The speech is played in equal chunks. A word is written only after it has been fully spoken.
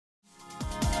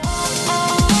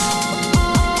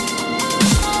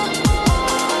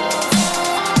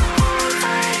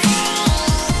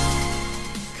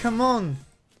on.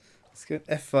 Let's go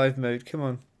F5 mode. Come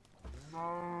on.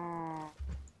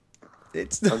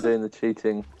 It's not. I'm doing the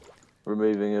cheating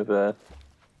removing of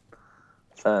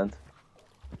sand.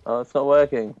 Oh, it's not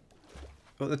working.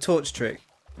 What, the torch trick?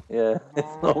 Yeah,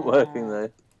 it's not working though.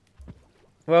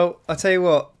 Well, I'll tell you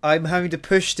what. I'm having to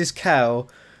push this cow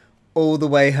all the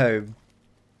way home.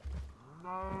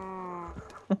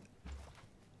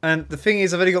 And the thing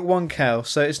is, I've only got one cow,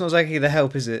 so it's not exactly the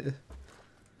help, is it?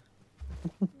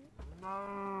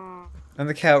 And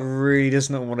the cow really does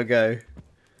not want to go.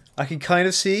 I can kind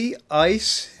of see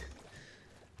ice.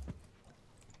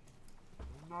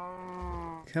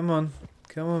 Come on.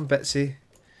 Come on, Betsy.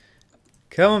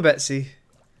 Come on, Betsy.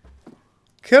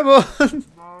 Come on.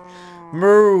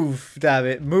 Move, damn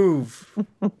it, move.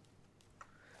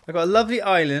 I got a lovely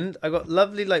island. I got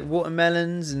lovely like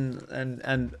watermelons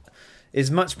and as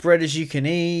much bread as you can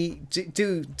eat.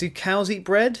 Do cows eat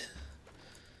bread?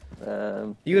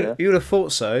 You would have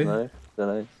thought so. No,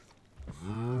 don't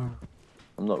know.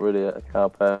 I'm not really a cow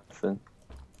person.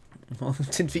 Well, I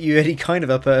didn't think you were any kind of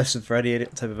a person for any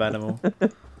type of animal.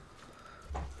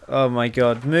 Oh my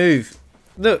god, move.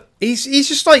 Look, he's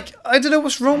just like, I don't know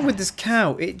what's wrong with this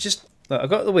cow. It just, look, I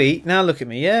got the wheat. Now look at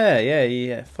me.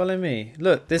 Yeah. Follow me.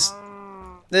 Look, there's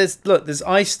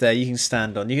ice there you can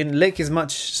stand on. You can lick as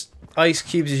much ice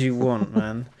cubes as you want,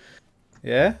 man.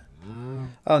 Yeah?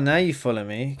 Oh, now you follow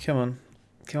me. Come on.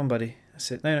 Come on, buddy.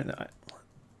 That's it. No.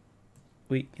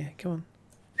 Wheat. Yeah, come on.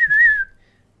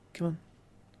 Come on.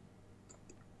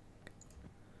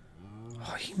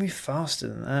 Oh, you can move faster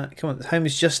than that. Come on, the home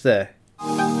is just there.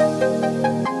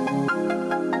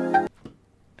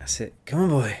 That's it. Come on,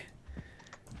 boy.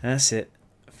 That's it.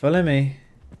 Follow me.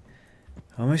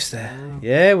 Almost there.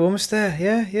 Yeah, we're almost there.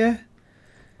 Yeah.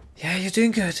 Yeah, you're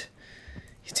doing good.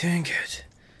 You're doing good.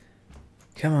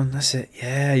 Come on, that's it.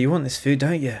 Yeah, you want this food,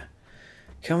 don't you?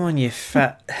 Come on, you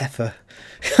fat heifer.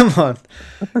 Come on.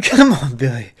 Come on,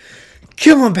 Billy.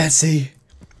 Come on, Betsy.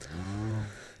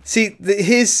 See,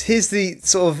 here's the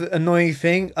sort of annoying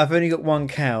thing. I've only got one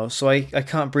cow, so I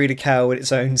can't breed a cow with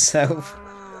its own self.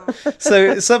 So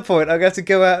at some point, I'm going to have to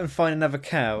go out and find another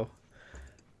cow.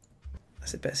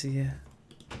 That's it, Betsy, yeah.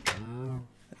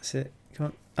 That's it.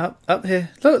 Come on, up here.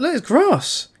 Look, it's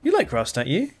grass. You like grass, don't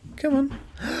you? Come on.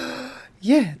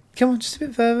 Yeah, come on, just a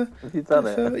bit further. Have you done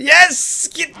it? Further. Yes!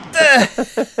 Get there!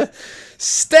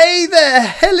 Stay there!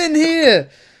 Hell in here!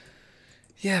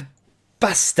 Yeah,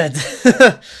 bastard.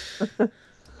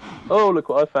 Oh, look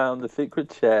what I found, the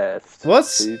secret chest. What?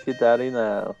 Who's your daddy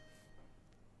now?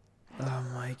 Oh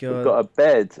my god. We've got a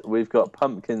bed, we've got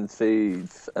pumpkin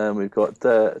seeds, and we've got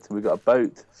dirt, we've got a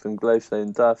boat, some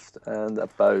glowstone dust, and a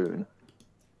bone.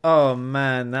 Oh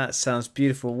man, that sounds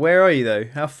beautiful. Where are you though?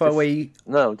 How far away are you?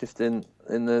 No, just in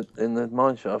the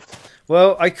mine shaft.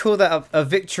 Well, I call that a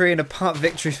victory and a part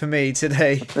victory for me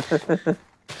today.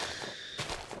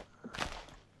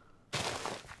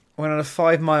 Went on a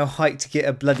 5-mile hike to get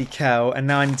a bloody cow, and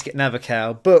now I need to get another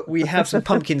cow. But we have some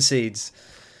pumpkin seeds.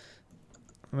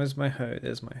 Where's my hoe?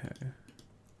 There's my hoe.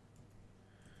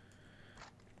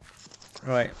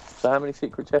 Right. So how many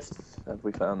secret chests have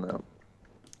we found now?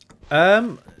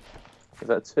 Is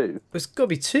that 2? It's got to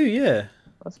be 2, yeah.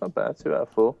 That's not bad. 2 out of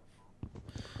 4.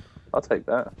 I'll take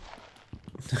that.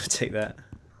 I'll take that.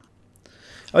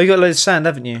 Oh, you got loads of sand,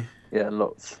 haven't you? Yeah,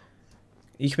 lots.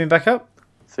 You coming back up?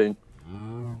 Soon.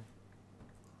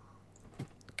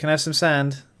 Can I have some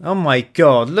sand? Oh my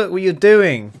god! Look what you're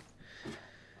doing.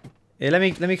 Yeah, let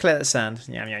me collect that sand.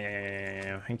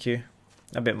 Yeah. Thank you.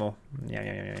 A bit more.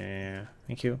 Yeah.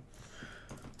 Thank you.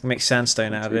 Make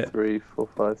sandstone out of it. 3, 4,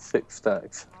 5, 6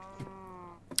 stacks.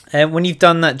 And when you've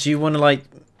done that, do you want to like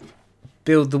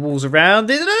build the walls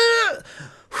around it?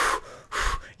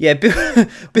 Yeah, build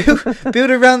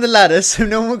around the ladder so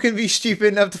no one can be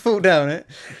stupid enough to fall down it.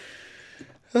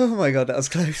 Oh my god, that was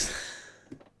close.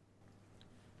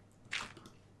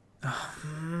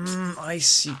 Oh,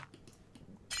 ice, you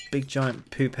big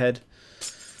giant poop head.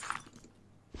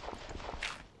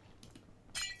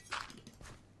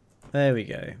 There we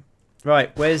go.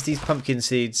 Right, where's these pumpkin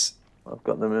seeds? I've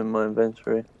got them in my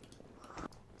inventory.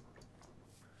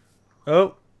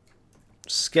 Oh,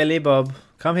 Skelly Bob.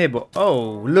 Come here, Bob.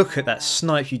 Oh, look at that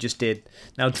snipe you just did.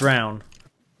 Now drown.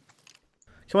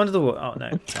 Come under the water. Oh,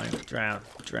 no.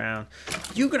 Drown.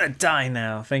 You're going to die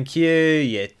now. Thank you,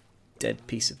 you dead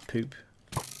piece of poop.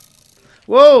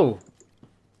 Whoa!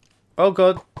 Oh,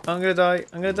 God. I'm going to die.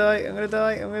 I'm going to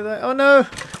die. Oh, no.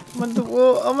 I'm under the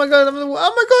water. Oh, my God. I'm under the water.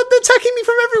 Oh, my God. They're attacking me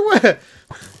from everywhere.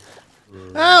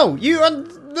 Ow!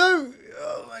 No!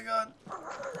 Oh, my God.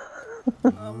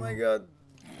 Oh, my God.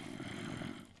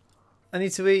 I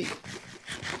need to eat.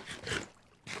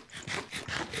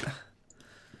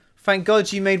 Thank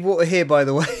God you made water here, by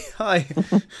the way. Hi.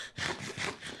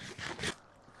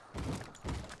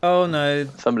 Oh no.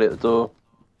 Somebody at the door.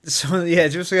 Someone, yeah,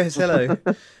 just goes hello.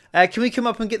 Can we come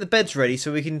up and get the beds ready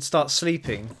so we can start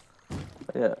sleeping?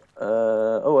 Yeah.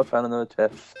 Oh, I found another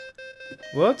chest.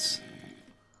 What?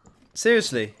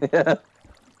 Seriously? Yeah.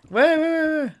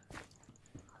 Where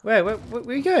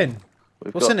are you going?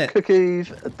 We've What's got in it?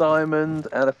 cookies, a diamond,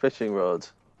 and a fishing rod.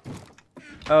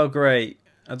 Oh, great.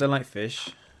 I don't like fish.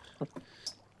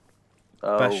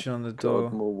 Oh, Bash on the door.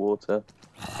 God, more water.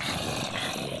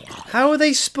 How are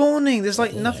they spawning? There's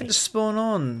like nothing to spawn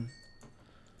on.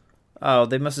 Oh,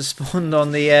 they must have spawned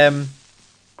on the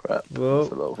Crap. Whoa.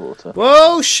 That's a lot of water.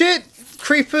 Whoa, shit!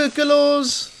 Creeper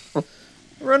galores!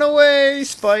 Run away,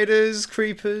 spiders,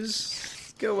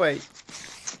 creepers. Go away.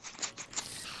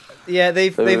 Yeah,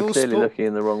 they've So we all were clearly spawned. looking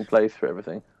in the wrong place for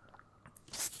everything.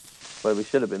 Where we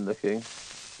should have been looking.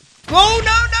 Oh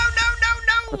no!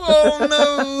 Oh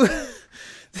no!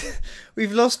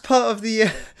 We've lost part of the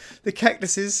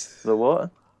cactuses. The what?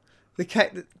 The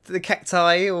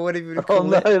cacti, or whatever you Oh call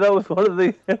no, it. that was one of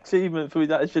the achievements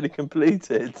we'd actually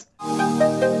completed.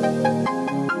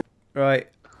 Right.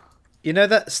 You know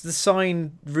that's the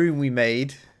sign room we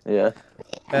made. Yeah.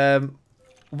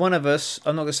 One of us,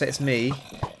 I'm not gonna say it's me,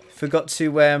 forgot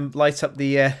to light up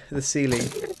the ceiling.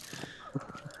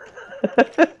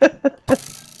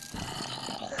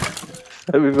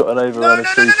 So we've got an overrun of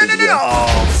creepers again.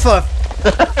 Oh, for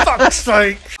fuck's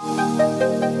sake!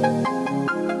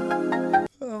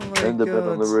 Oh my End up god.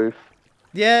 on the roof.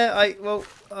 Yeah,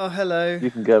 oh hello.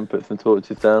 You can go and put some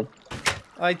torches down.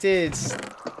 I did.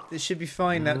 It should be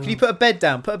fine now. Can you put a bed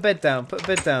down? Put a bed down. Put a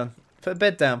bed down. Put a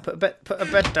bed down. Put a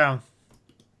bed down.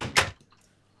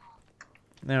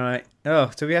 Alright.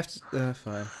 Oh, do we have to... Oh,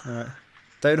 fine. Alright.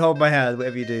 Don't hold my hand,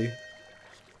 whatever you do.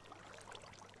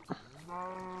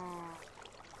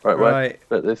 Right.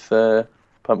 Put this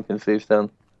pumpkin seeds down.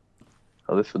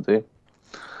 Oh, this will do.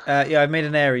 Yeah, I've made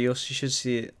an area. You should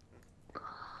see it.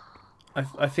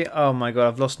 I think... Oh my god,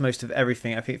 I've lost most of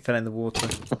everything. I think it fell in the water.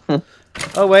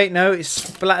 Oh wait, no. It's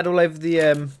splattered all over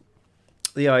the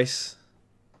ice.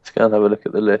 Let's go and have a look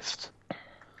at the list.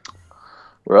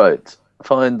 Right.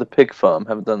 Find the pig farm.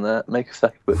 Haven't done that. Make a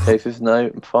stack of bookcases. No.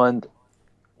 And find...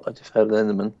 I just heard an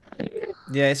enderman.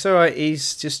 Yeah, it's alright.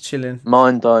 He's just chilling.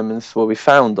 Mine diamonds. Well, we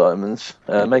found diamonds.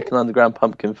 Make an underground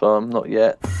pumpkin farm. Not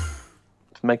yet.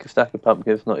 Make a stack of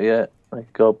pumpkins. Not yet. Make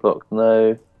a gold block.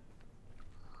 No.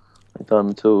 Make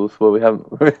diamond tools. Well, we haven't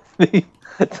really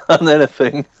done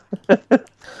anything.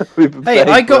 We've been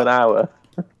playing for an hour.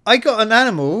 I got an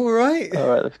animal, alright?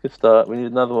 Alright, let's get start. We need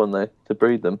another one, though, to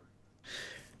breed them.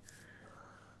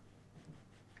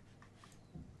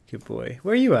 Good boy.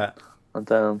 Where are you at? I'm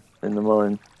down in the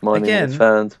mine. Mining Again? is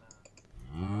found.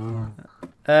 You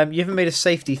haven't made a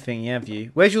safety thing, have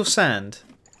you? Where's your sand?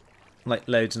 Like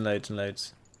loads and loads and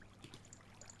loads.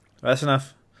 Right, that's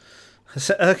enough.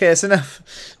 Okay, that's enough.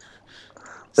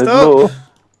 There's Stop! more.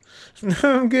 No,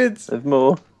 I'm good. There's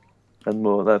more. And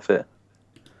more, that's it.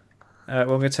 Alright,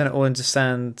 well I'm going to turn it all into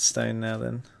sandstone now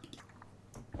then.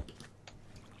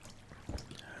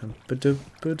 You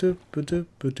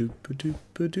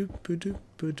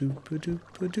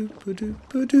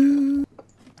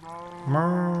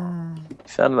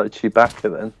sound like Chewbacca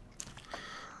then.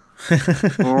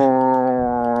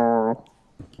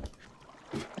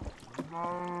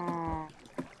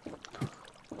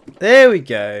 There we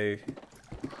go.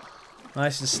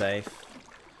 Nice and safe.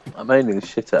 I'm aiming the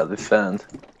shit out of this sand.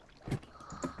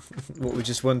 What, with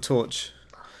just one torch?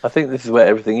 I think this is where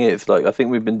everything is. Like, I think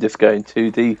we've been just going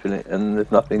too deep in it and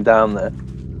there's nothing down there.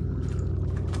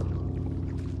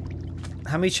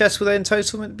 How many chests were there in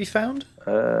total meant to be found?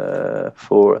 4,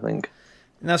 I think.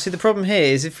 Now, see, the problem here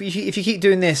is if you keep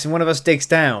doing this and one of us digs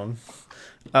down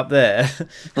up there,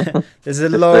 there's a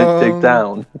long... Don't dig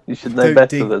down. You should know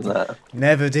better than that.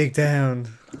 Never dig down.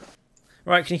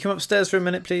 Right, can you come upstairs for a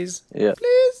minute, please? Yeah.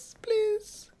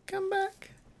 Please, come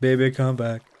back. Baby, come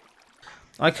back.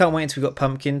 I can't wait until we've got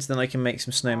pumpkins, then I can make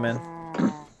some snowmen.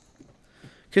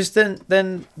 Because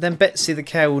then Betsy the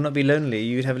cow will not be lonely.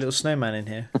 You'd have a little snowman in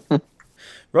here.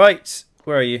 Right,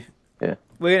 where are you? Yeah.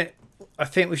 I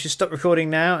think we should stop recording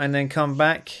now and then come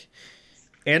back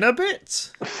in a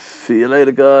bit. See you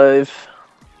later, guys.